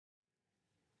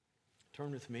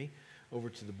Turn with me over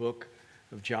to the book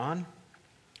of John.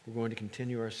 We're going to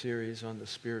continue our series on the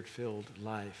Spirit-filled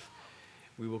life.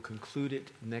 We will conclude it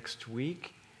next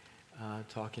week,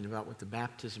 talking about what the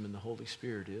baptism in the Holy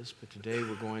Spirit is. But today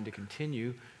we're going to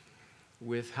continue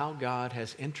with how God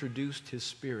has introduced His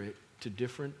Spirit to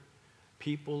different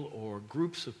people or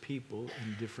groups of people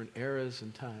in different eras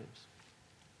and times.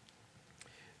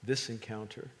 This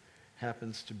encounter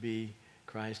happens to be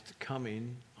Christ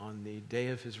coming on the day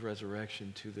of His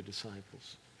resurrection to the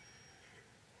disciples.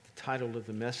 The title of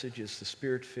the message is The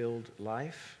Spirit-Filled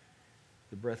Life,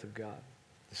 the Breath of God.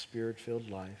 The Spirit-Filled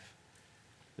Life,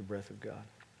 the Breath of God.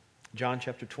 John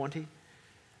chapter 20,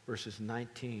 verses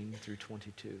 19 through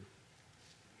 22.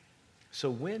 So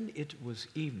when it was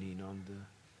evening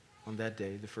on that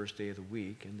day, the first day of the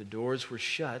week, and the doors were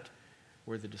shut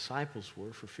where the disciples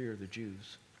were for fear of the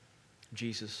Jews,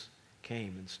 Jesus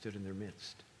came and stood in their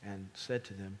midst and said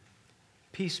to them,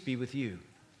 "Peace be with you."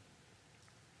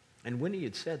 And when he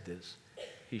had said this,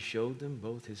 he showed them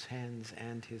both his hands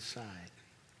and his side.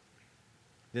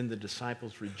 Then the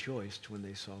disciples rejoiced when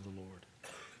they saw the Lord.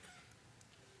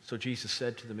 So Jesus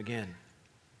said to them again,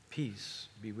 "Peace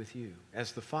be with you.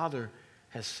 As the Father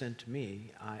has sent me,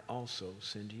 I also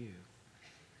send you."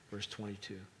 Verse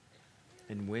 22.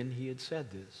 And when he had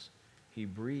said this, he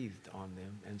breathed on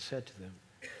them and said to them,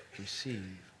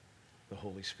 "Receive the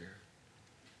Holy Spirit."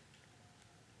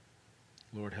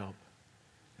 Lord, help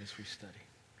as we study.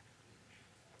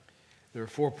 There are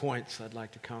 4 points I'd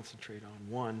like to concentrate on.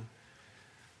 1,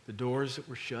 the doors that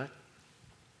were shut.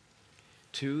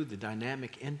 2, the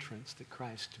dynamic entrance that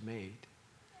Christ made.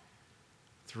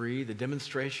 3, the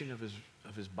demonstration of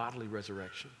his bodily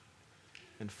resurrection.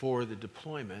 And 4, the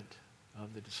deployment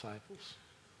of the disciples.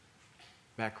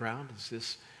 Background is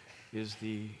this is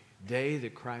the day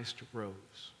that Christ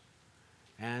rose.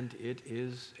 And it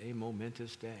is a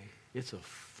momentous day. It's a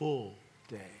full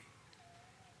day.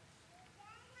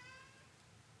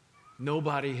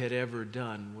 Nobody had ever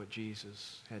done what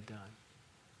Jesus had done.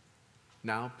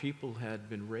 Now, people had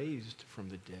been raised from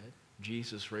the dead.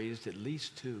 Jesus raised at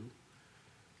least 2.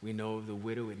 We know of the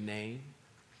widow at Nain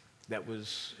that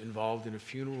was involved in a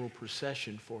funeral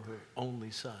procession for her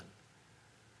only son.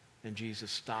 And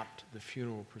Jesus stopped the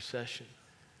funeral procession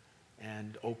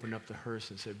and opened up the hearse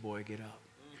and said, "Boy, get up."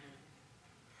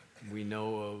 Mm-hmm. We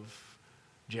know of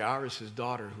Jairus'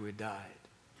 daughter who had died.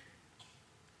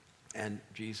 And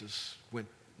Jesus went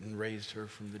and raised her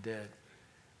from the dead.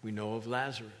 We know of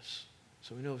Lazarus.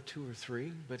 So we know of 2 or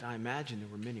 3, but I imagine there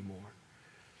were many more.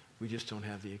 We just don't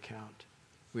have the account.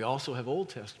 We also have Old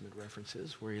Testament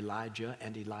references where Elijah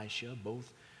and Elisha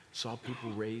both saw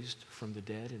people raised from the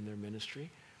dead in their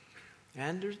ministry.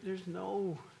 And there's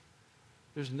no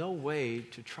way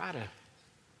to try to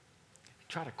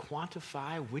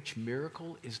quantify which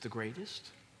miracle is the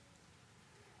greatest.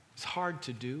 It's hard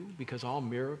to do because all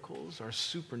miracles are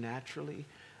supernaturally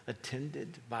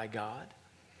attended by God.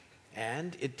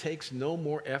 And it takes no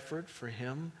more effort for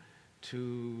Him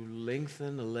to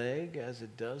lengthen a leg as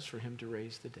it does for Him to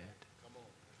raise the dead.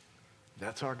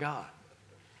 That's our God.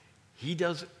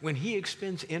 When He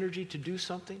expends energy to do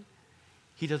something,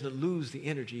 He doesn't lose the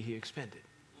energy He expended.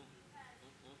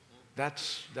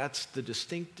 That's the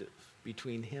distinctive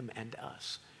between Him and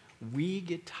us. We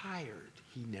get tired.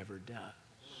 He never does.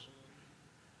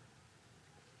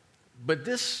 But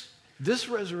this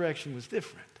resurrection was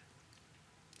different.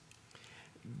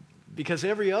 Because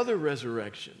every other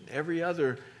resurrection, every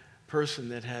other person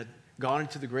that had gone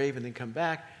into the grave and then come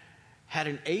back, had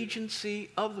an agency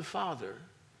of the Father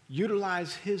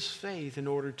utilize His faith in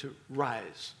order to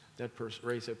raise that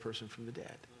person from the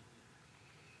dead.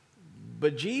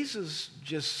 But Jesus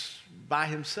just by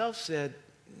Himself said,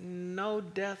 "No,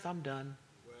 death, I'm done.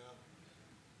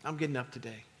 I'm getting up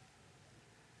today."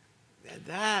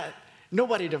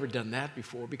 Nobody had ever done that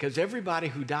before, because everybody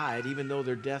who died, even though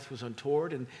their death was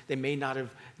untoward and they may not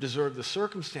have deserved the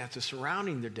circumstances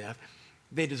surrounding their death,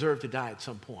 they deserved to die at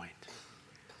some point.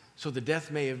 So the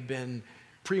death may have been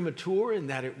premature in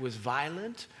that it was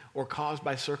violent or caused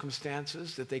by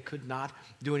circumstances that they could not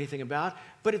do anything about,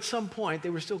 but at some point they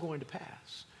were still going to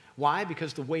pass. Why?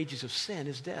 Because the wages of sin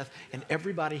is death, and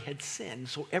everybody had sinned,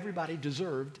 so everybody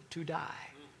deserved to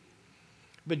die.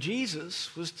 But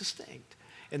Jesus was distinct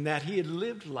in that He had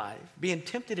lived life, being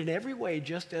tempted in every way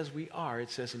just as we are, it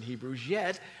says in Hebrews,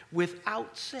 yet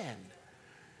without sin.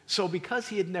 So because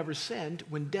He had never sinned,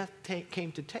 when death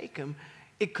came to take Him,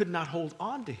 it could not hold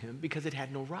on to Him because it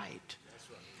had no right.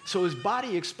 So His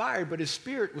body expired, but His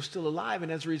spirit was still alive,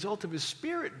 and as a result of His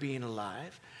spirit being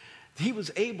alive, He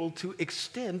was able to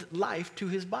extend life to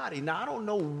His body. Now, I don't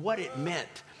know what it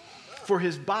meant for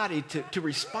his body to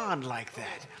respond like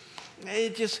that.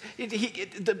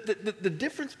 The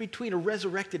difference between a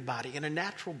resurrected body and a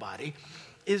natural body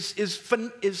is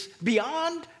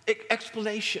beyond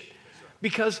explanation.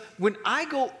 Because when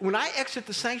I exit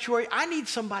the sanctuary, I need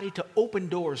somebody to open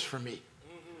doors for me.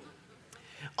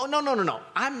 Oh, no.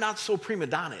 I'm not so prima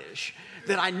donna-ish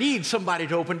that I need somebody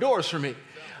to open doors for me.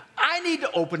 I need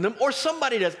to open them, or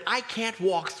somebody does. I can't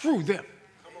walk through them.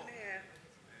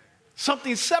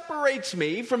 Something separates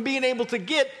me from being able to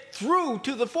get through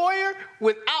to the foyer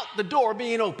without the door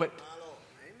being opened.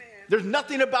 There's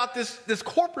nothing about this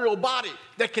corporeal body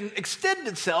that can extend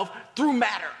itself through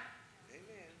matter.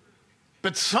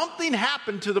 But something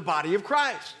happened to the body of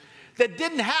Christ that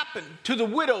didn't happen to the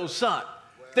widow's son,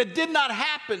 that did not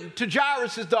happen to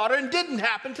Jairus' daughter, and didn't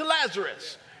happen to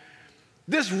Lazarus.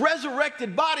 This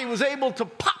resurrected body was able to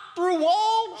pop through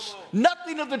walls.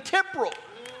 Nothing of the temporal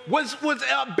was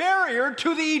a barrier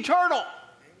to the eternal.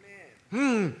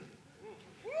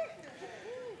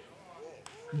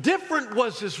 Different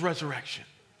was this resurrection.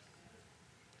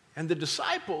 And the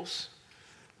disciples,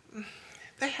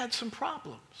 they had some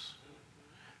problems.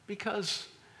 Because,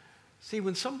 see,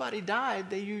 when somebody died,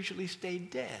 they usually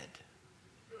stayed dead.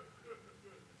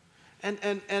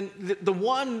 And the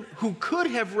one who could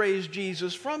have raised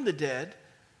Jesus from the dead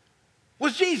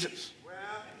was Jesus.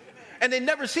 And they'd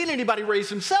never seen anybody raise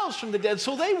themselves from the dead,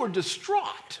 so they were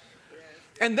distraught.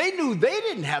 And they knew they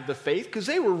didn't have the faith because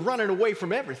they were running away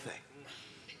from everything.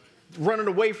 Running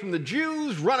away from the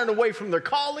Jews, running away from their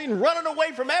calling, running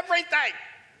away from everything.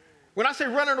 When I say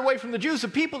running away from the Jews, the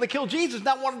people that killed Jesus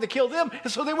not wanting to kill them,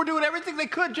 and so they were doing everything they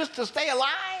could just to stay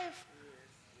alive.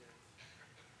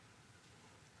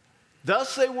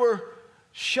 Thus they were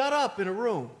shut up in a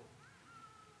room.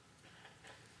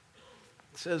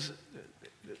 It says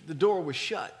the door was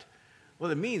shut. Well,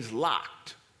 it means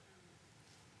locked,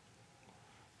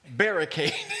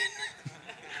 barricaded,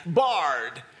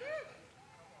 barred.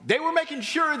 They were making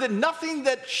sure that nothing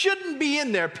that shouldn't be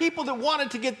in there, people that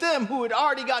wanted to get them who had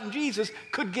already gotten Jesus,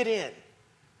 could get in.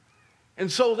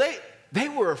 And so they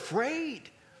were afraid.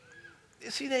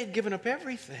 You see, they had given up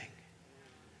everything.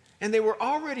 And they were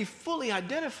already fully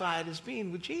identified as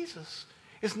being with Jesus.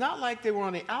 It's not like they were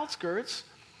on the outskirts.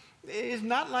 It's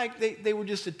not like they were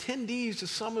just attendees to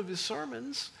some of his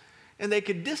sermons and they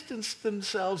could distance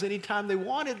themselves anytime they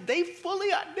wanted. They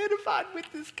fully identified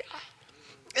with this guy.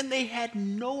 And they had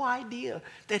no idea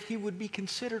that he would be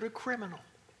considered a criminal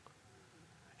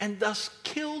and thus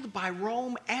killed by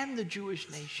Rome and the Jewish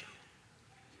nation.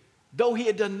 Though he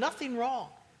had done nothing wrong,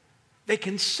 they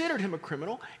considered him a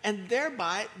criminal, and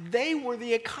thereby they were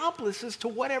the accomplices to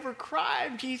whatever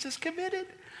crime Jesus committed.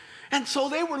 And so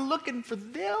they were looking for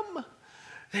them.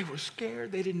 They were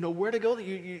scared. They didn't know where to go.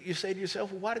 You say to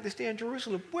yourself, well, why did they stay in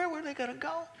Jerusalem? Where were they going to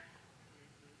go?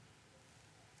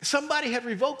 Somebody had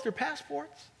revoked their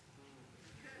passports.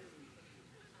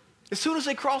 As soon as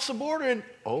they crossed the border and,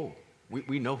 oh,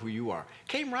 we know who you are.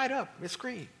 Came right up, the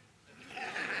screen.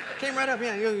 Came right up,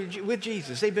 yeah, you're with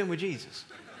Jesus. They've been with Jesus.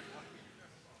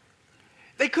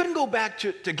 They couldn't go back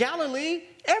to Galilee.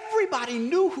 Everybody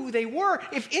knew who they were.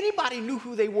 If anybody knew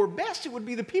who they were best, it would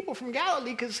be the people from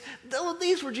Galilee because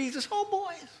these were Jesus'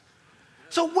 homeboys.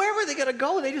 So where were they going to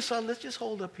go? They just thought, let's just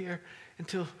hold up here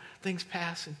until things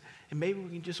pass and maybe we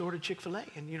can just order Chick-fil-A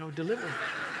and, deliver them.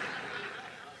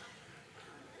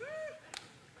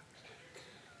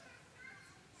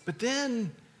 But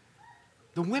then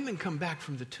the women come back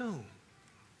from the tomb.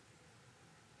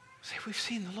 Say, we've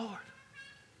seen the Lord.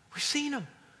 We've seen him.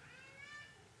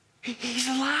 He's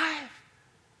alive.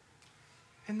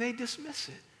 And they dismiss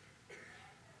it.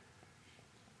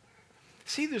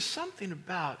 See, there's something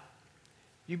about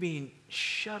you being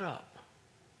shut up.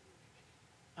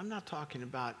 I'm not talking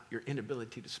about your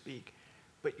inability to speak,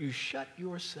 but you shut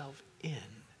yourself in.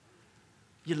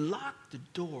 You lock the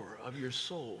door of your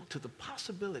soul to the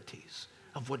possibilities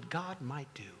of what God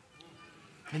might do.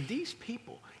 And these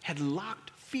people had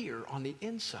locked fear on the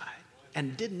inside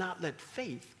and did not let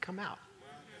faith come out.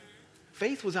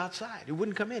 Faith was outside. It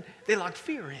wouldn't come in. They locked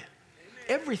fear in.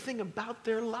 Everything about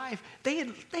their life, they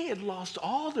had lost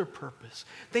all their purpose.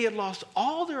 They had lost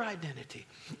all their identity.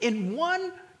 In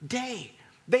one day,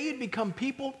 they had become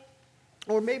people,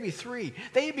 or maybe 3,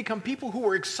 they had become people who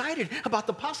were excited about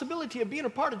the possibility of being a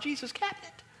part of Jesus'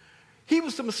 cabinet. He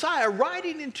was the Messiah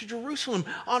riding into Jerusalem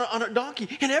on a donkey.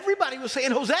 And everybody was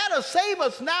saying, Hosanna, save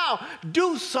us now.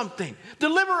 Do something.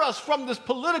 Deliver us from this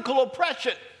political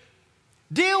oppression.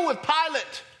 Deal with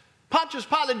Pilate, Pontius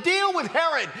Pilate. Deal with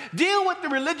Herod. Deal with the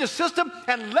religious system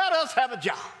and let us have a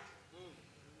job.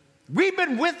 We've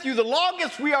been with you the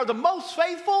longest. We are the most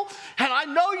faithful. And I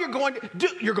know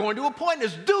you're going to appoint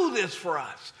us. Do this for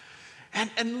us.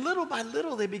 And little by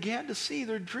little, they began to see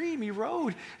their dream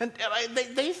erode. And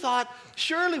they thought,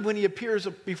 surely when he appears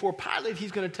before Pilate,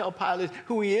 he's going to tell Pilate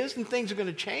who he is, and things are going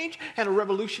to change, and a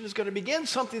revolution is going to begin.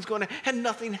 Something's going to, and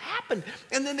nothing happened.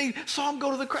 And then they saw him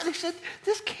go to the cross. They said,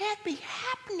 this can't be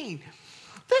happening.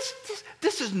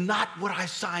 This is not what I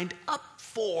signed up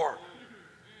for.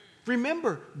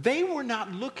 Remember, they were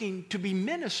not looking to be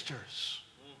ministers.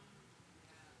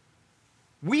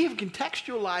 We have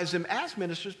contextualized them as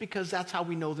ministers because that's how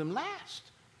we know them last.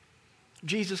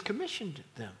 Jesus commissioned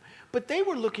them. But they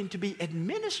were looking to be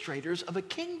administrators of a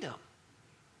kingdom.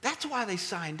 That's why they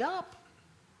signed up.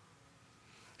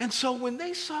 And so when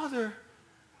they saw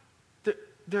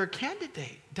their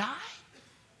candidate die,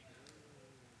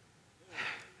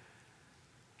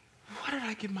 what did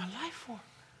I give my life for?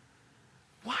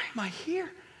 Why am I here?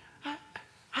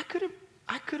 I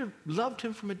could have loved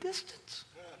him from a distance.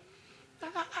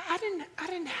 I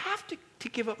didn't have to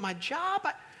give up my job.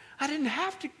 I didn't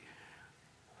have to.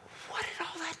 What did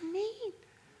all that mean?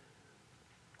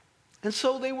 And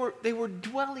so they were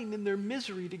dwelling in their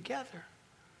misery together.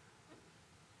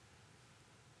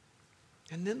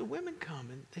 And then the women come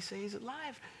and they say he's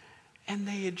alive. And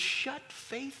they had shut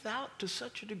faith out to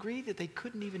such a degree that they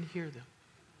couldn't even hear them.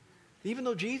 Even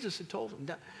though Jesus had told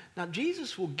them. Now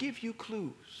Jesus will give you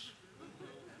clues.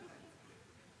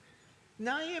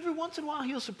 Now, every once in a while,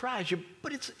 he'll surprise you,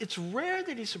 but it's rare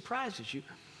that he surprises you.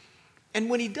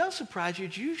 And when he does surprise you,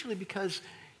 it's usually because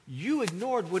you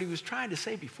ignored what he was trying to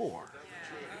say before.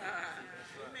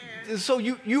 Yeah. So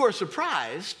you are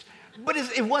surprised, but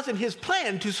it wasn't his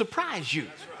plan to surprise you.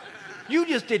 You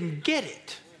just didn't get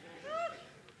it.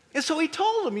 And so he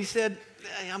told them, he said,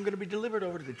 hey, I'm going to be delivered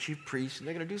over to the chief priests, and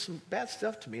they're going to do some bad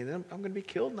stuff to me, and then I'm going to be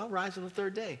killed, and I'll rise on the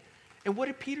third day. And what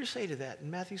did Peter say to that in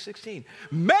Matthew 16?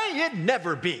 May it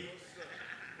never be.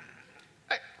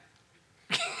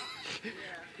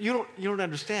 You don't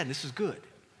understand. This is good.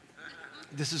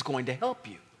 This is going to help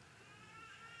you.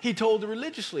 He told the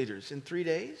religious leaders, in 3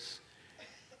 days,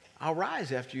 I'll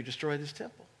rise after you destroy this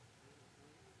temple.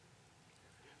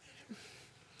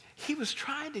 He was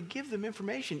trying to give them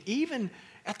information. Even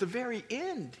at the very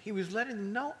end, he was letting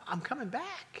them know, I'm coming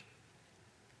back.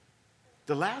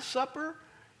 The Last Supper,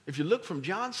 if you look from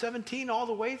John 17 all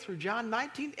the way through John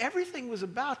 19, everything was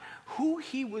about who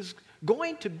he was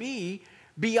going to be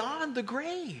beyond the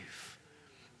grave.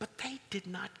 But they did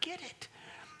not get it.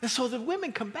 And so the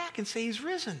women come back and say he's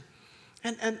risen.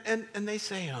 And they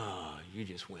say, oh, you're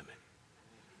just women.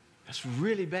 That's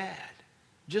really bad.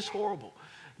 Just horrible.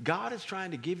 God is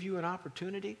trying to give you an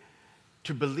opportunity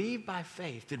to believe by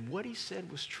faith that what he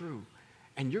said was true.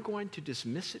 And you're going to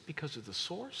dismiss it because of the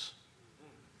source?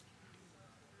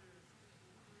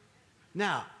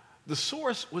 Now, the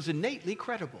source was innately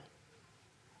credible.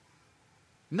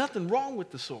 Nothing wrong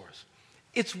with the source.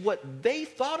 It's what they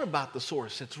thought about the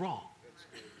source that's wrong.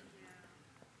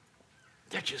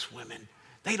 They're just women.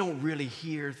 They don't really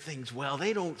hear things well.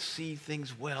 They don't see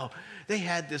things well. They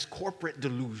had this corporate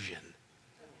delusion.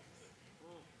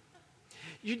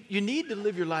 You need to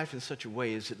live your life in such a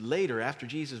way as that later, after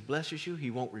Jesus blesses you,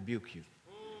 he won't rebuke you.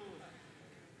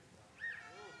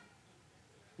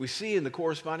 We see in the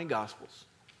corresponding Gospels.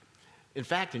 In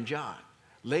fact, in John,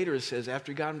 later it says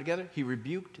after he got them together, he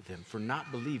rebuked them for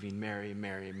not believing Mary,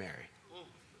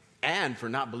 and for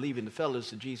not believing the fellows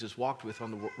that Jesus walked with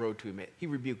on the road to Emmaus. He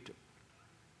rebuked them.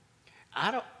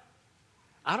 I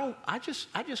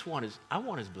just want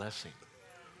his blessing.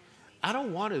 I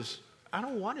don't want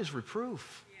his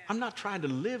reproof. I'm not trying to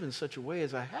live in such a way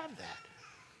as I have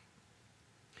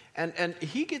that. And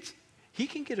he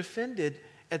can get offended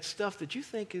at stuff that you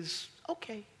think is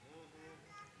okay.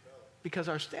 Because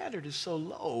our standard is so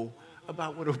low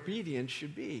about what obedience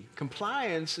should be.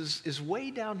 Compliance is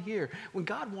way down here when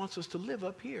God wants us to live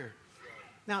up here.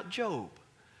 Now, Job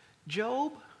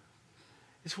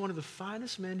is one of the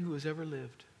finest men who has ever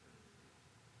lived.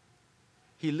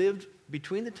 He lived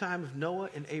between the time of Noah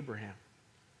and Abraham.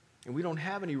 And we don't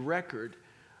have any record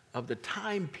of the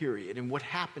time period and what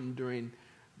happened during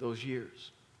those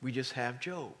years. We just have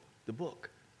Job, the book.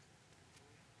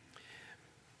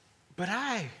 But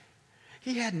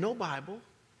he had no Bible.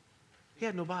 He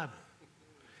had no Bible.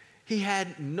 He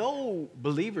had no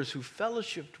believers who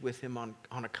fellowshiped with him on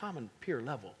a common peer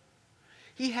level.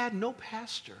 He had no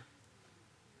pastor.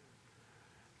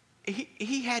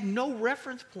 He had no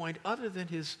reference point other than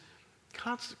his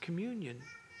constant communion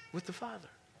with the Father.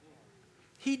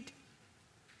 He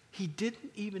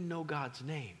didn't even know God's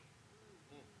name.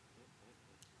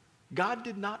 God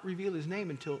did not reveal his name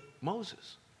until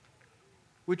Moses.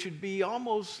 which would be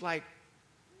almost like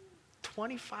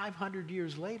 2,500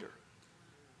 years later,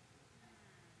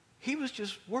 he was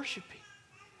just worshiping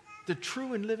the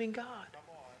true and living God.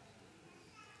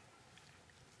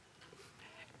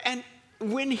 And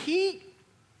when he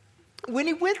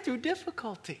went through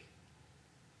difficulty,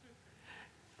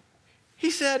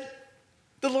 he said,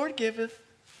 the Lord giveth,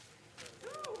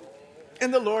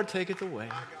 and the Lord taketh away.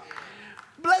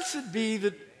 Blessed be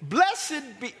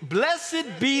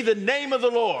the name of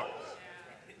the Lord.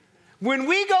 When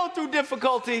we go through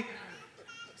difficulty,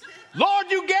 Lord,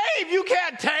 you gave, you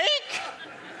can't take.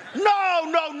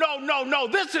 No.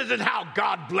 This isn't how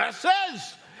God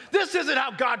blesses. This isn't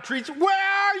how God treats. Where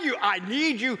are you? I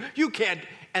need you. You can't.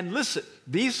 And listen,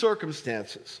 these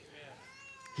circumstances,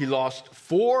 he lost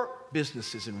 4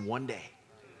 businesses in one day.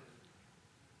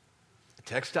 A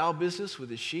textile business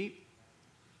with his sheep,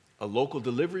 a local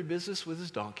delivery business with his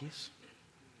donkeys,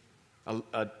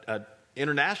 a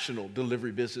international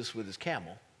delivery business with his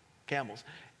camels,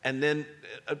 and then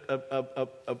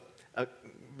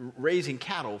raising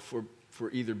cattle for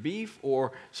either beef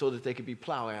or so that they could be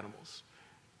plow animals,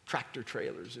 tractor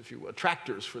trailers, if you will,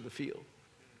 tractors for the field.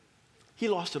 He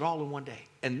lost it all in one day.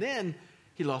 And then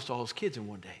he lost all his kids in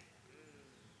one day.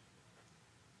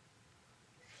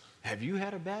 Have you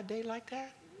had a bad day like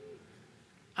that?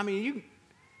 I mean,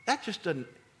 that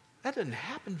doesn't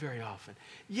happen very often.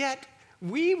 Yet,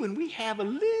 when we have a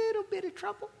little bit of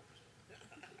trouble,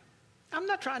 I'm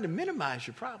not trying to minimize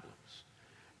your problems,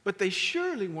 but they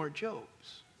surely weren't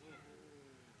Job's.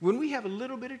 When we have a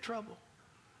little bit of trouble,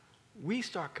 we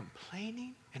start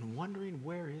complaining and wondering,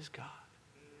 where is God?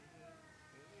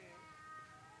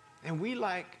 And we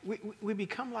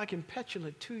become like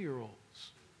impetulant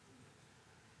 2-year-olds.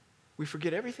 We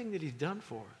forget everything that he's done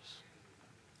for us.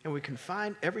 And we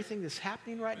confine everything that's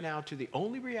happening right now to the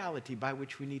only reality by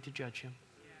which we need to judge him.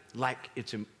 Like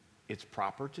it's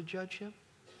proper to judge him.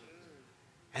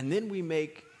 And then we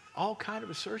make all kind of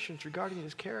assertions regarding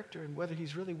his character and whether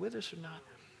he's really with us or not,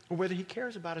 or whether he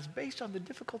cares about us based on the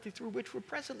difficulty through which we're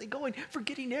presently going,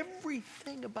 forgetting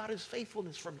everything about his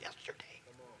faithfulness from yesterday.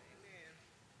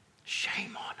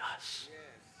 Shame on us.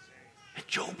 And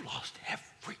Job lost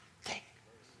everything.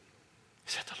 He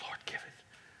said, the Lord giveth,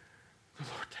 the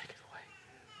Lord taketh away.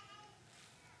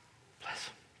 Bless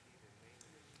him.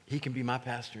 He can be my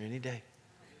pastor any day.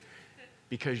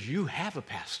 Because you have a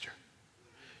pastor.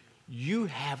 You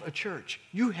have a church.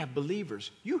 You have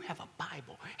believers. You have a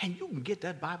Bible. And you can get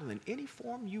that Bible in any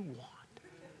form you want.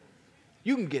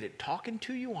 You can get it talking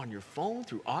to you on your phone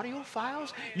through audio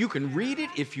files. You can read it,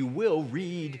 if you will,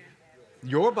 read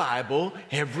your Bible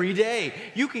every day.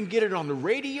 You can get it on the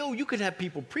radio. You can have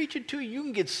people preach it to you. You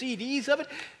can get CDs of it.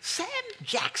 Sam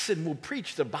Jackson will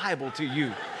preach the Bible to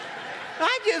you.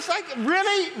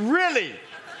 Really?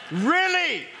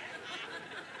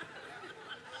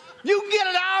 You can get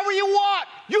it however you want.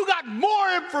 You got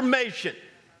more information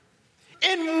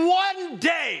in one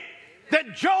day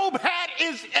that Job had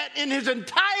in his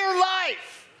entire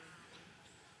life.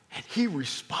 And he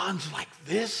responds like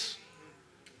this.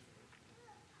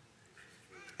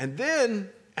 And then,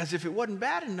 as if it wasn't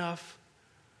bad enough,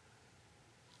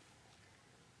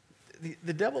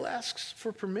 the devil asks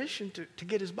for permission to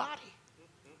get his body.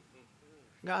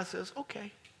 God says,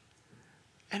 okay.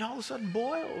 And all of a sudden,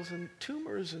 boils and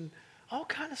tumors and all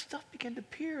kind of stuff began to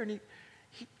appear. And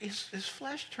his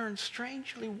flesh turned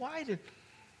strangely white.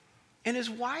 And his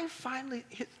wife finally,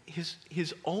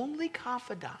 his only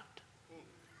confidant,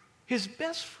 his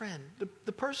best friend,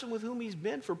 the person with whom he's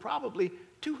been for probably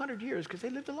 200 years, because they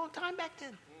lived a long time back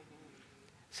then,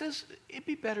 says, it'd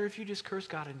be better if you just curse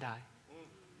God and die.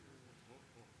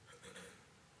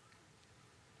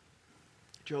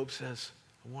 Job says,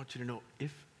 I want you to know,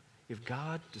 if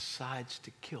God decides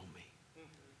to kill me,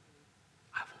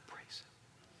 I will praise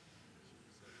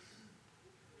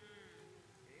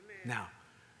him. Now,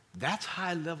 that's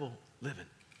high-level living.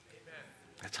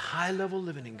 That's high-level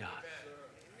living in God.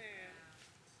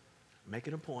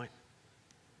 Making a point.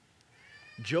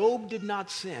 Job did not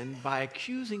sin by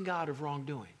accusing God of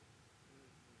wrongdoing,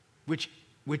 which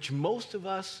most of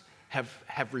us have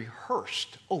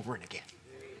rehearsed over and again.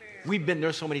 We've been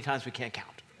there so many times we can't count.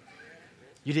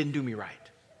 You didn't do me right.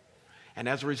 And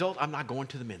as a result, I'm not going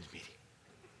to the men's meeting.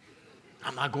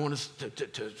 I'm not going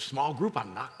to small group.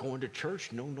 I'm not going to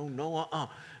church. No.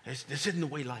 This isn't the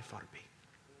way life ought to be.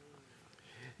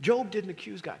 Job didn't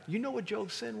accuse God. You know what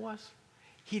Job's sin was?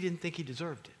 He didn't think he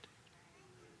deserved it.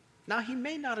 Now, he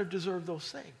may not have deserved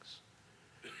those things,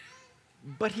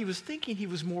 but he was thinking he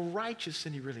was more righteous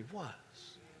than he really was.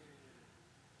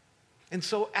 And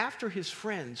so after his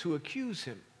friends who accuse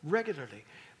him regularly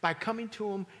by coming to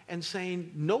him and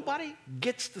saying, nobody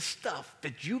gets the stuff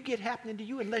that you get happening to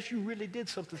you unless you really did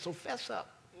something. So fess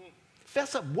up.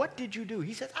 Fess up. What did you do?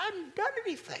 He says, I haven't done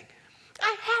anything.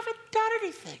 I haven't done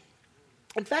anything.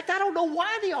 In fact, I don't know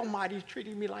why the Almighty is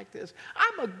treating me like this.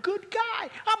 I'm a good guy.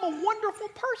 I'm a wonderful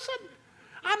person.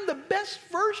 I'm the best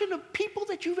version of people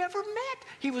that you've ever met.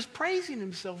 He was praising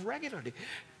himself regularly,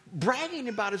 bragging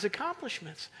about his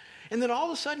accomplishments. And then all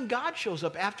of a sudden, God shows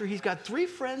up after he's got 3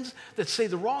 friends that say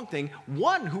the wrong thing,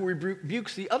 one who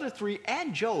rebukes the other 3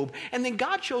 and Job. And then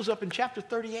God shows up in chapter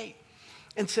 38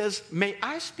 and says, may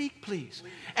I speak, please?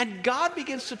 And God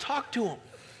begins to talk to him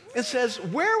and says,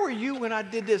 where were you when I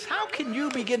did this? How can you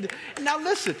begin to... Now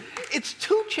listen, it's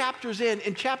 2 chapters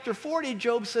in chapter 40,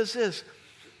 Job says this,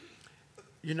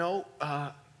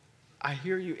 I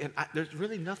hear you, and there's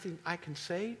really nothing I can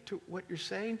say to what you're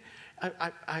saying.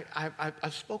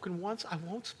 I've spoken once. I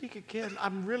won't speak again.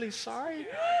 I'm really sorry.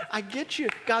 I get you.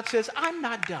 God says, I'm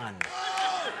not done.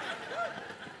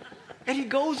 And he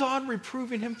goes on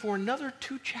reproving him for another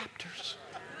 2 chapters.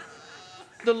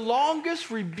 The longest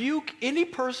rebuke any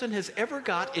person has ever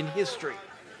got in history.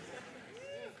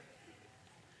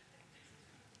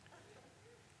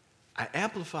 I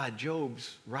amplified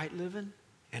Job's right living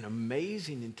and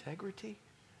amazing integrity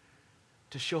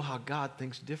to show how God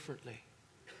thinks differently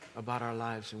about our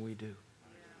lives than we do.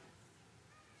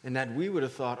 And that we would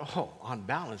have thought, oh, on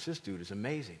balance, this dude is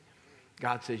amazing.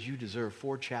 God says you deserve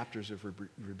 4 chapters of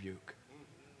rebuke.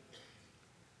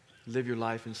 Live your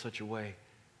life in such a way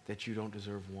that you don't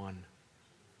deserve 1.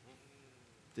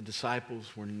 The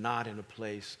disciples were not in a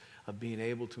place of being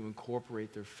able to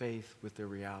incorporate their faith with their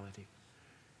reality.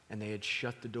 And they had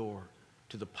shut the door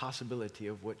to the possibility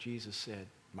of what Jesus said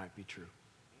might be true.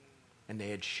 And they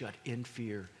had shut in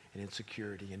fear and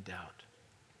insecurity and doubt.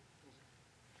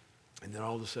 And then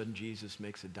all of a sudden, Jesus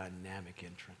makes a dynamic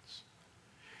entrance.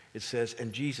 It says,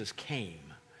 and Jesus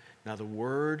came. Now the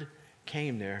word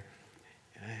came there,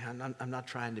 I'm not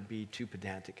trying to be too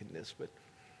pedantic in this, but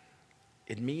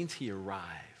it means he arrived.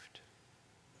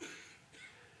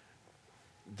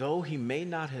 Though he may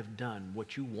not have done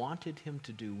what you wanted him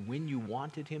to do when you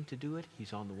wanted him to do it,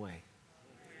 he's on the way.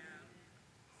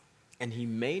 And he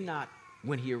may not,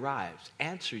 when he arrives,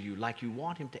 answer you like you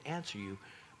want him to answer you,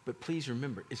 but please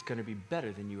remember, it's going to be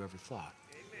better than you ever thought.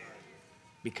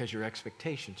 Because your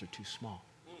expectations are too small.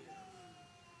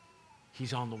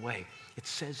 He's on the way. It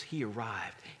says he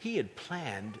arrived. He had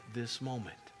planned this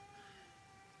moment.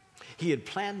 He had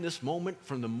planned this moment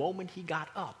from the moment he got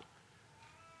up.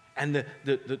 And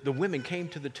the women came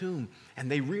to the tomb and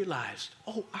they realized,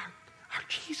 oh, our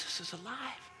Jesus is alive.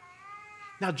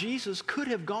 Now, Jesus could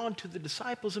have gone to the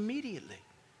disciples immediately,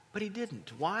 but he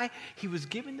didn't. Why? He was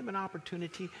giving them an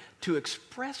opportunity to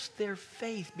express their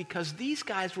faith because these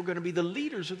guys were going to be the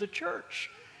leaders of the church.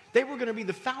 They were going to be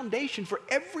the foundation for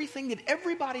everything that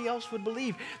everybody else would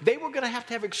believe. They were going to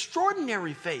have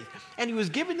extraordinary faith. And he was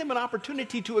giving them an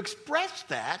opportunity to express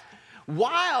that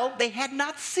while they had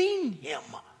not seen him.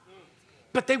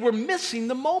 But they were missing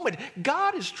the moment.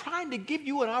 God is trying to give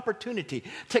you an opportunity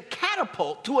to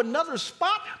catapult to another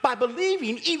spot by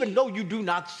believing even though you do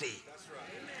not see.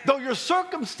 Though your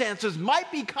circumstances might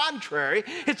be contrary,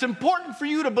 it's important for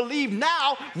you to believe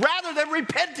now rather than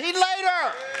repenting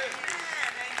later.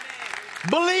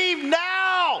 Believe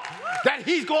now that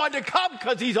he's going to come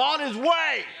because he's on his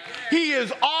way. He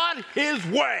is on his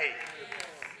way.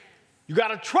 You got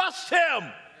to trust him.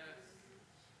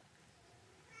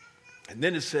 And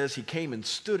then it says he came and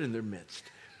stood in their midst.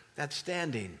 That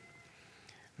standing,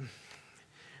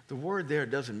 the word there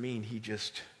doesn't mean he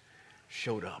just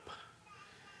showed up.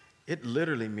 It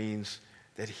literally means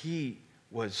that he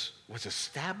was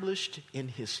established in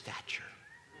his stature.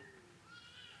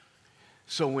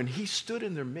 So when he stood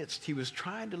in their midst, he was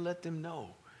trying to let them know,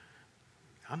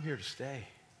 I'm here to stay.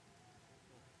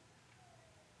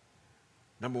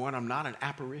 Number one, I'm not an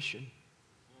apparition.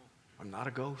 I'm not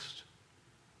a ghost.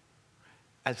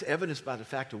 As evidenced by the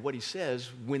fact of what he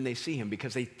says when they see him,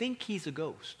 because they think he's a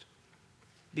ghost,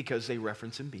 because they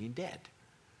reference him being dead.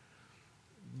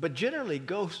 But generally,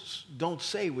 ghosts don't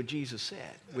say what Jesus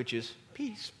said, which is,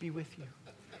 peace be with you.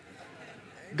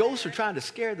 Ghosts are trying to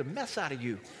scare the mess out of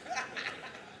you.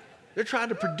 They're trying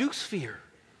to produce fear.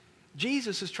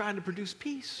 Jesus is trying to produce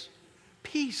peace.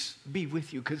 Peace be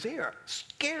with you, because they are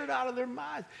scared out of their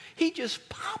minds. He just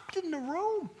popped in the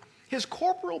room. His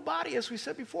corporal body, as we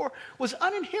said before, was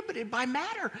uninhibited by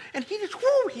matter. And he just,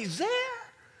 he's there.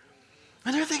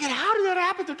 And they're thinking, how did that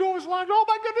happen? The door was locked. Oh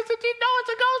my goodness, it's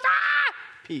a ghost. Ah!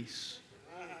 Peace.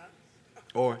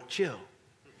 Or chill.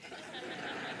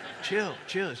 Chill.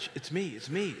 It's me.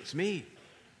 And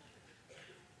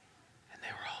they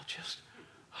were all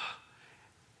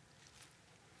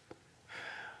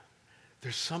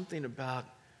There's something about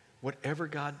whatever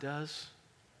God does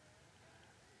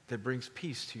that brings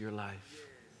peace to your life.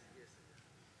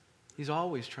 He's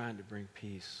always trying to bring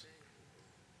peace.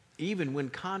 Even when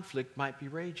conflict might be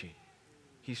raging,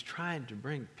 he's trying to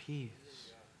bring peace.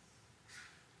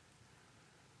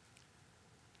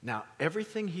 Now,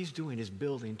 everything he's doing is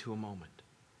building to a moment.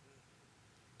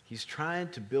 He's trying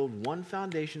to build one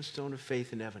foundation stone of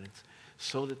faith and evidence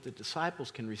so that the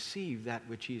disciples can receive that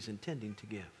which he is intending to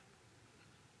give.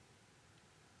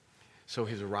 So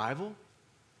his arrival,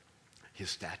 his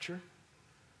stature.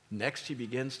 Next, he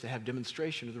begins to have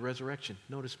demonstration of the resurrection.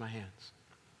 Notice my hands.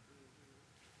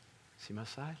 See my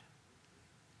side?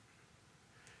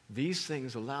 These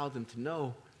things allow them to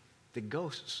know that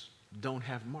ghosts don't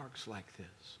have marks like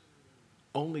this.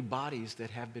 Only bodies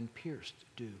that have been pierced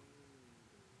do.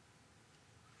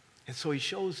 And so he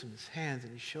shows them his hands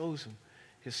and he shows them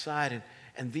his side.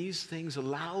 And these things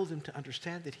allow them to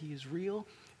understand that he is real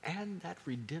and that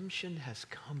redemption has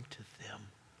come to them.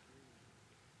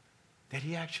 That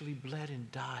he actually bled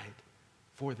and died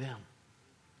for them.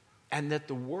 And that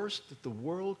the worst that the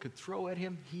world could throw at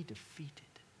him, he defeated.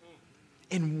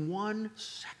 In 1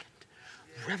 second,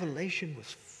 revelation was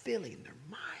filling their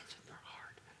minds and their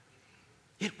heart.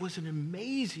 It was an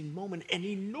amazing moment, an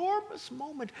enormous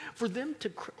moment for them to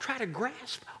try to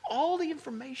grasp all the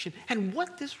information and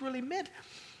what this really meant.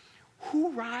 Who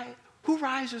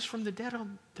rises from the dead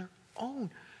on their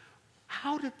own?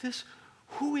 How did this,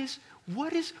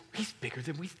 he's bigger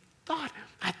than we thought.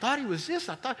 I thought he was this,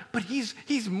 but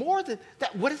he's more than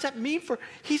that. What does that mean for,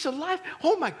 he's alive?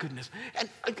 Oh my goodness. And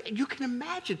you can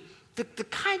imagine the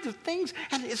kinds of things,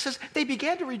 and it says they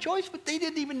began to rejoice, but they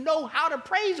didn't even know how to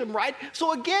praise him, right?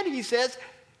 So again, he says,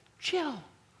 chill.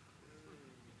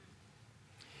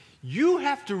 You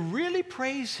have to really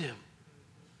praise him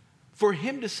for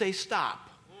him to say stop.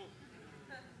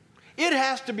 It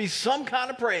has to be some kind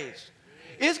of praise.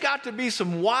 It's got to be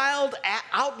some wild,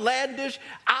 outlandish,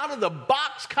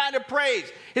 out-of-the-box kind of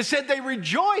praise. It said they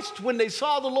rejoiced when they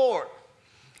saw the Lord.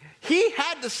 He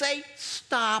had to say,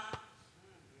 stop.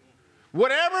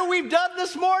 Whatever we've done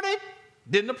this morning,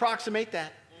 didn't approximate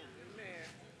that.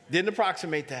 Didn't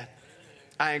approximate that.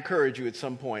 I encourage you at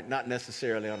some point, not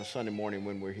necessarily on a Sunday morning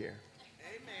when we're here,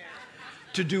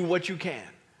 to do what you can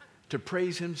to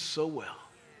praise him so well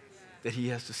that he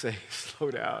has to say, slow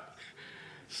down,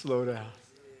 slow down.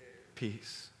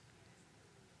 Peace.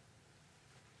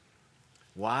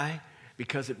 Why?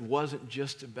 Because it wasn't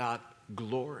just about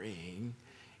glorying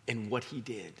in what he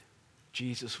did.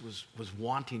 Jesus was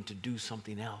wanting to do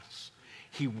something else.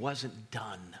 He wasn't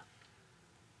done.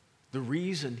 The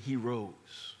reason he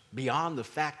rose, beyond the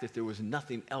fact that there was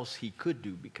nothing else he could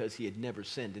do because he had never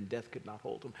sinned and death could not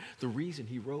hold him, the reason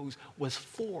he rose was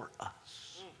for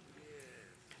us.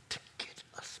 To get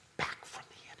us back from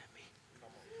the enemy.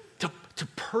 To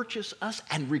purchase us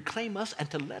and reclaim us and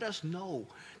to let us know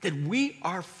that we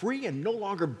are free and no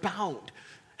longer bound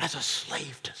as a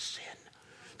slave to sin.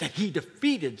 That he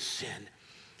defeated sin.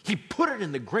 He put it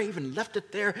in the grave and left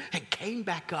it there and came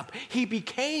back up. He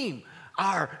became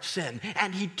our sin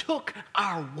and he took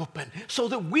our whooping so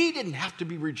that we didn't have to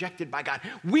be rejected by God.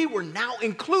 We were now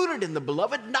included in the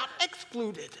beloved, not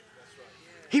excluded.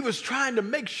 He was trying to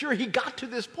make sure he got to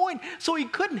this point so he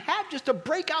couldn't have just a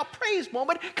breakout praise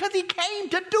moment because he came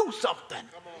to do something.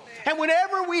 And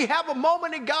whenever we have a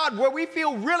moment in God where we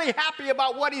feel really happy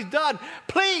about what he's done,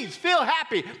 please feel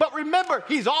happy. But remember,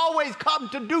 he's always come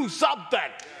to do something.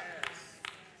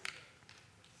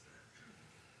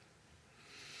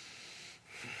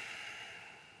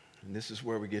 And this is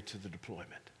where we get to the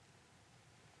deployment.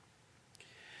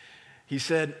 He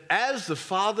said, as the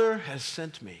Father has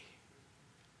sent me,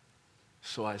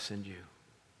 so I send you.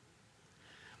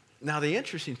 Now, the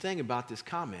interesting thing about this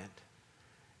comment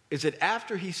is that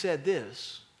after he said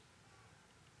this,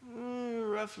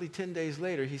 roughly 10 days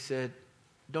later, he said,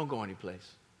 don't go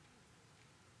anyplace.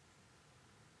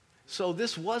 So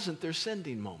this wasn't their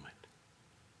sending moment.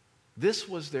 This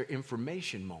was their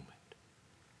information moment.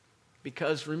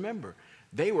 Because remember,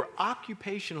 they were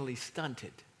occupationally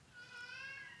stunted.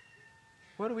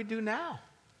 What do we do now?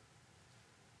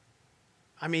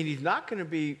 I mean, he's not going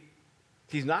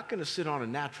to sit on a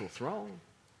natural throne.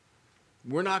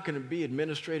 We're not going to be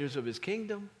administrators of his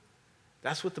kingdom.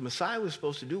 That's what the Messiah was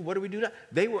supposed to do. What do we do now?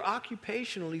 They were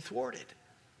occupationally thwarted.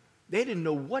 They didn't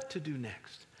know what to do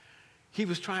next. He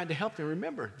was trying to help them.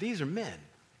 Remember, these are men.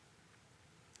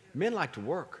 Men like to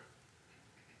work.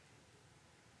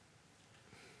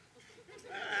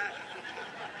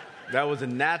 That was a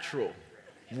natural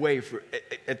way for,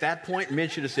 at that point, men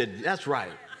should have said, that's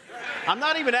right. I'm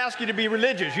not even asking you to be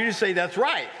religious. You just say, that's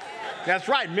right. That's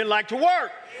right. Men like to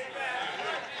work.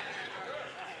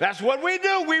 That's what we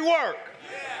do. We work.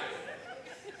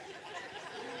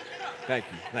 Thank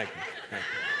you. Thank you. Thank you.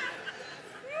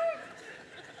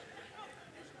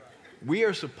 We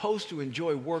are supposed to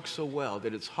enjoy work so well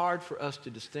that it's hard for us to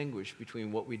distinguish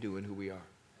between what we do and who we are.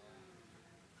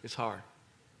 It's hard.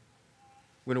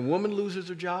 When a woman loses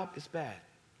her job, it's bad.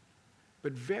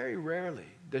 But very rarely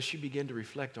does she begin to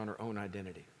reflect on her own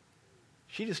identity.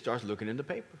 She just starts looking in the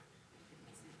paper,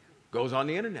 goes on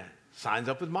the internet, signs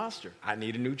up with Monster. I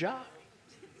need a new job.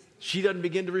 She doesn't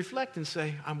begin to reflect and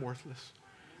say, I'm worthless.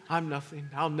 I'm nothing.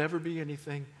 I'll never be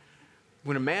anything.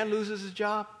 When a man loses his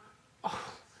job,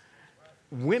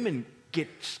 women get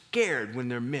scared when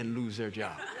their men lose their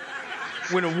job.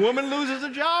 When a woman loses a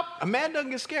job, a man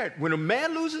doesn't get scared. When a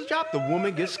man loses a job, the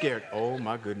woman gets scared. Oh,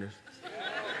 my goodness.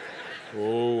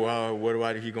 Oh,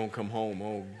 he going to come home?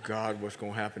 Oh, God, what's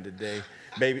going to happen today?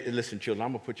 Baby, listen, children,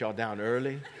 I'm going to put y'all down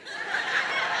early.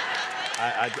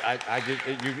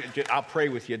 I'll pray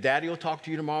with you. Daddy will talk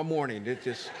to you tomorrow morning.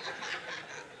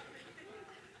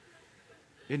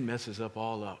 It messes up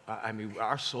all up.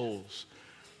 Our souls.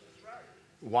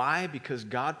 Why? Because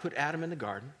God put Adam in the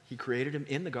garden. He created him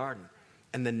in the garden.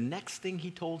 And the next thing he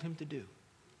told him to do,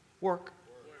 work.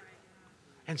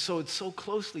 And so it's so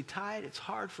closely tied, it's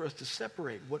hard for us to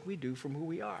separate what we do from who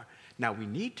we are. Now, we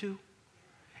need to,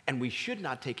 and we should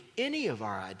not take any of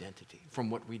our identity from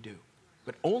what we do,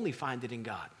 but only find it in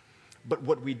God. But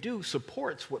what we do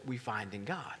supports what we find in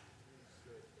God.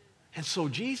 And so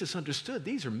Jesus understood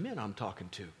these are men I'm talking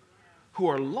to who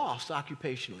are lost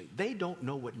occupationally. They don't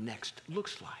know what next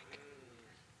looks like.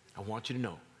 I want you to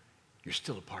know, you're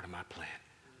still a part of my plan.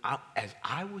 As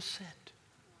I was sent,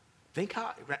 think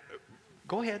how,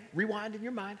 go ahead, rewind in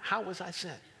your mind. How was I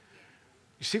sent?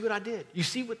 You see what I did? You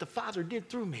see what the Father did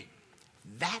through me?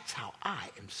 That's how I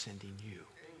am sending you.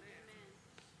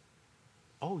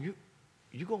 Oh,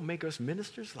 you gonna make us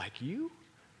ministers like you?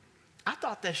 I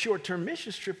thought that short-term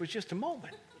mission trip was just a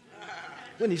moment.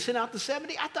 When he sent out the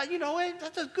 70, I thought, hey,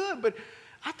 that's good. But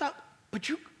I thought,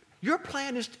 your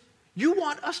plan is, you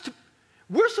want us to,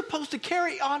 we're supposed to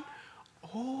carry on.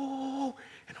 Oh,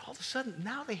 and all of a sudden,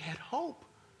 now they had hope.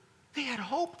 They had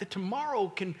hope that tomorrow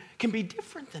can be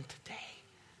different than today.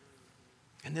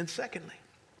 And then secondly,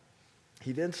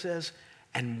 he then says,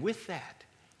 and with that,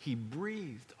 he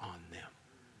breathed on them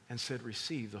and said,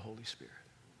 receive the Holy Spirit.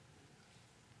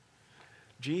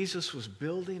 Jesus was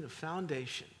building a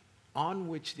foundation on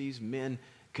which these men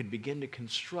could begin to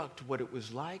construct what it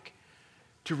was like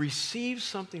to receive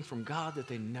something from God that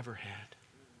they never had.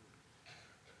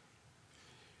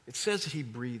 It says that he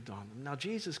breathed on them. Now,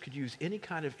 Jesus could use any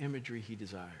kind of imagery he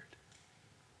desired,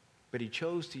 but he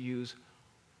chose to use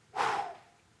whew.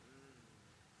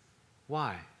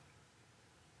 Why?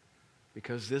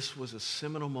 Because this was a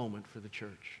seminal moment for the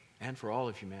church and for all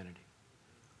of humanity.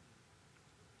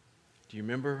 Do you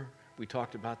remember we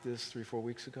talked about this 3 or 4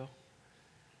 weeks ago?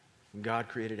 When God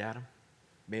created Adam,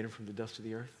 made him from the dust of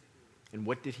the earth. And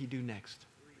what did he do next?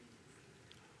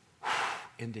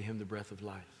 Into him the breath of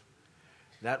life.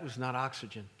 That was not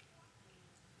oxygen.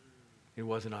 It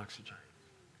wasn't oxygen.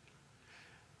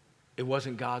 It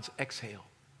wasn't God's exhale,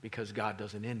 because God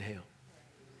doesn't inhale.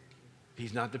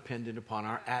 He's not dependent upon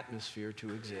our atmosphere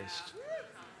to exist.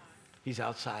 He's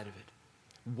outside of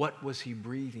it. What was he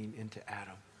breathing into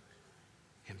Adam?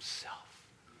 Himself.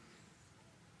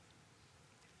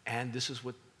 And this is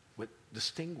what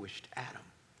distinguished Adam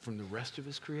from the rest of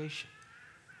his creation,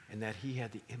 and that he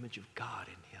had the image of God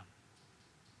in him.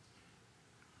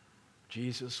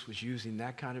 Jesus was using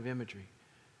that kind of imagery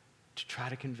to try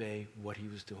to convey what he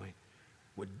was doing.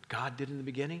 What God did in the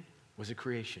beginning was a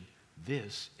creation.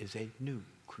 This is a new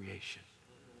creation.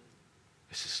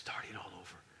 This is starting all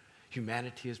over.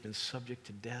 Humanity has been subject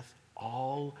to death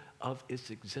all of its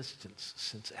existence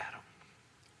since Adam.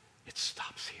 It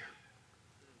stops here.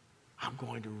 I'm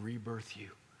going to rebirth you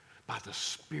by the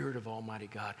Spirit of Almighty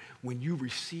God. When you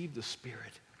receive the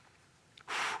Spirit,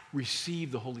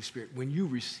 receive the Holy Spirit. When you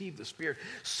receive the Spirit,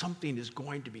 something is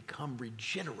going to become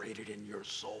regenerated in your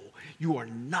soul. You are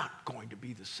not going to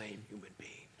be the same human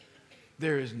being.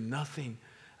 There is nothing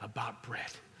about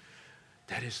Brett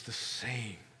that is the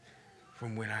same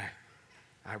from when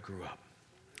I grew up,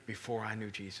 before I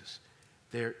knew Jesus.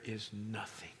 There is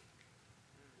nothing.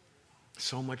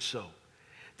 So much so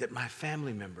that my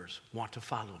family members want to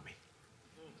follow me.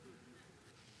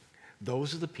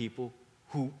 Those are the people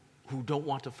who don't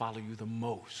want to follow you the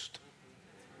most,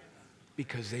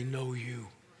 because they know you.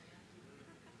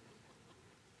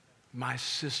 My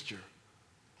sister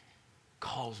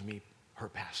calls me her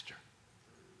pastor.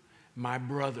 My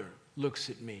brother looks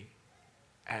at me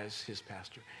as his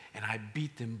pastor, and I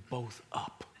beat them both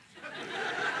up.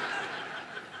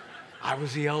 I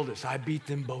was the eldest. I beat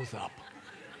them both up.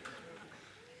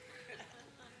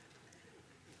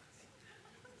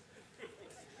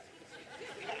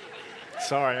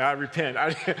 Sorry, I repent.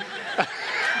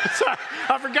 Sorry,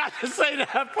 I forgot to say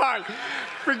that part.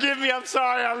 Forgive me, I'm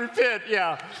sorry, I repent,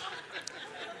 yeah.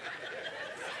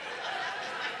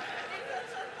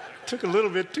 Took a little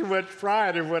bit too much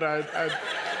pride in what I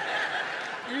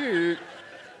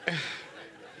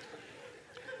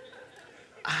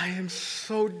am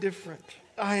so different.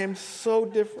 I am so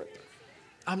different.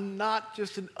 I'm not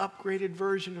just an upgraded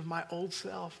version of my old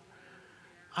self.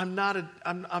 I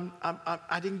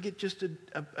didn't get just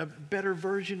a better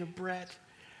version of Brett.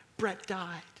 Brett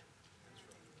died.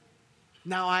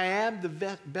 Now I am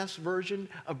the best version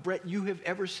of Brett you have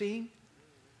ever seen,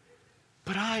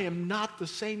 but I am not the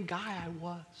same guy I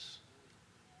was.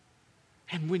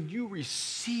 And when you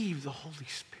receive the Holy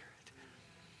Spirit,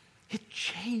 it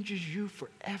changes you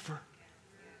forever.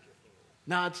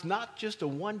 Now, it's not just a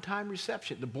one-time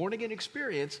reception. The born-again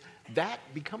experience, that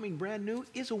becoming brand new,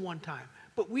 is a one-time.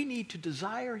 But we need to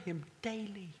desire him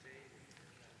daily.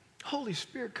 Holy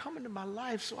Spirit, come into my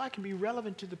life so I can be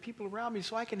relevant to the people around me,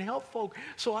 so I can help folk,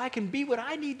 so I can be what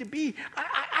I need to be.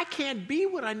 I can't be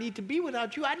what I need to be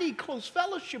without you. I need close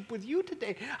fellowship with you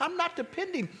today. I'm not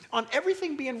depending on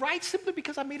everything being right simply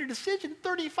because I made a decision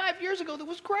 35 years ago that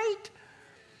was great.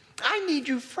 I need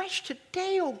you fresh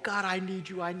today, oh God. I need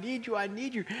you, I need you, I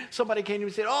need you. Somebody came to me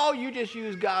and said, oh, you just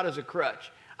use God as a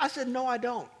crutch. I said, no, I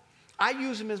don't. I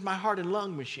use him as my heart and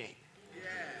lung machine.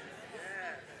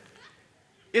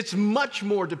 It's much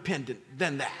more dependent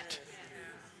than that.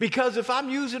 Because if I'm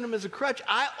using him as a crutch,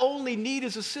 I only need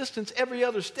his assistance every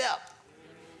other step.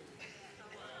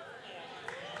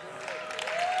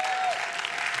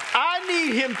 I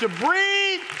need him to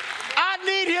breathe. I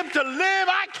need him to live.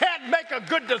 I can't make a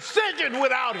good decision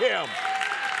without him.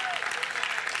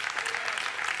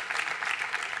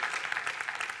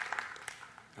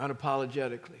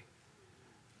 Unapologetically,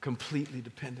 completely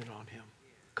dependent on him.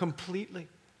 Completely.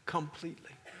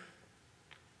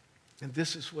 And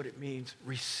this is what it means.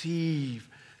 Receive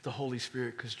the Holy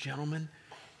Spirit. Because, gentlemen,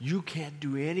 you can't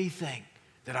do anything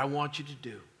that I want you to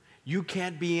do. You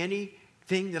can't be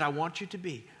anything that I want you to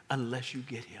be unless you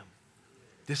get him.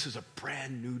 This is a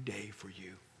brand new day for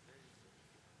you.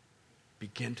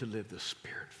 Begin to live the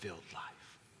Spirit-filled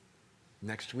life.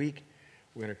 Next week,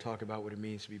 we're going to talk about what it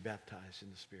means to be baptized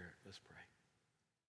in the Spirit. Let's pray.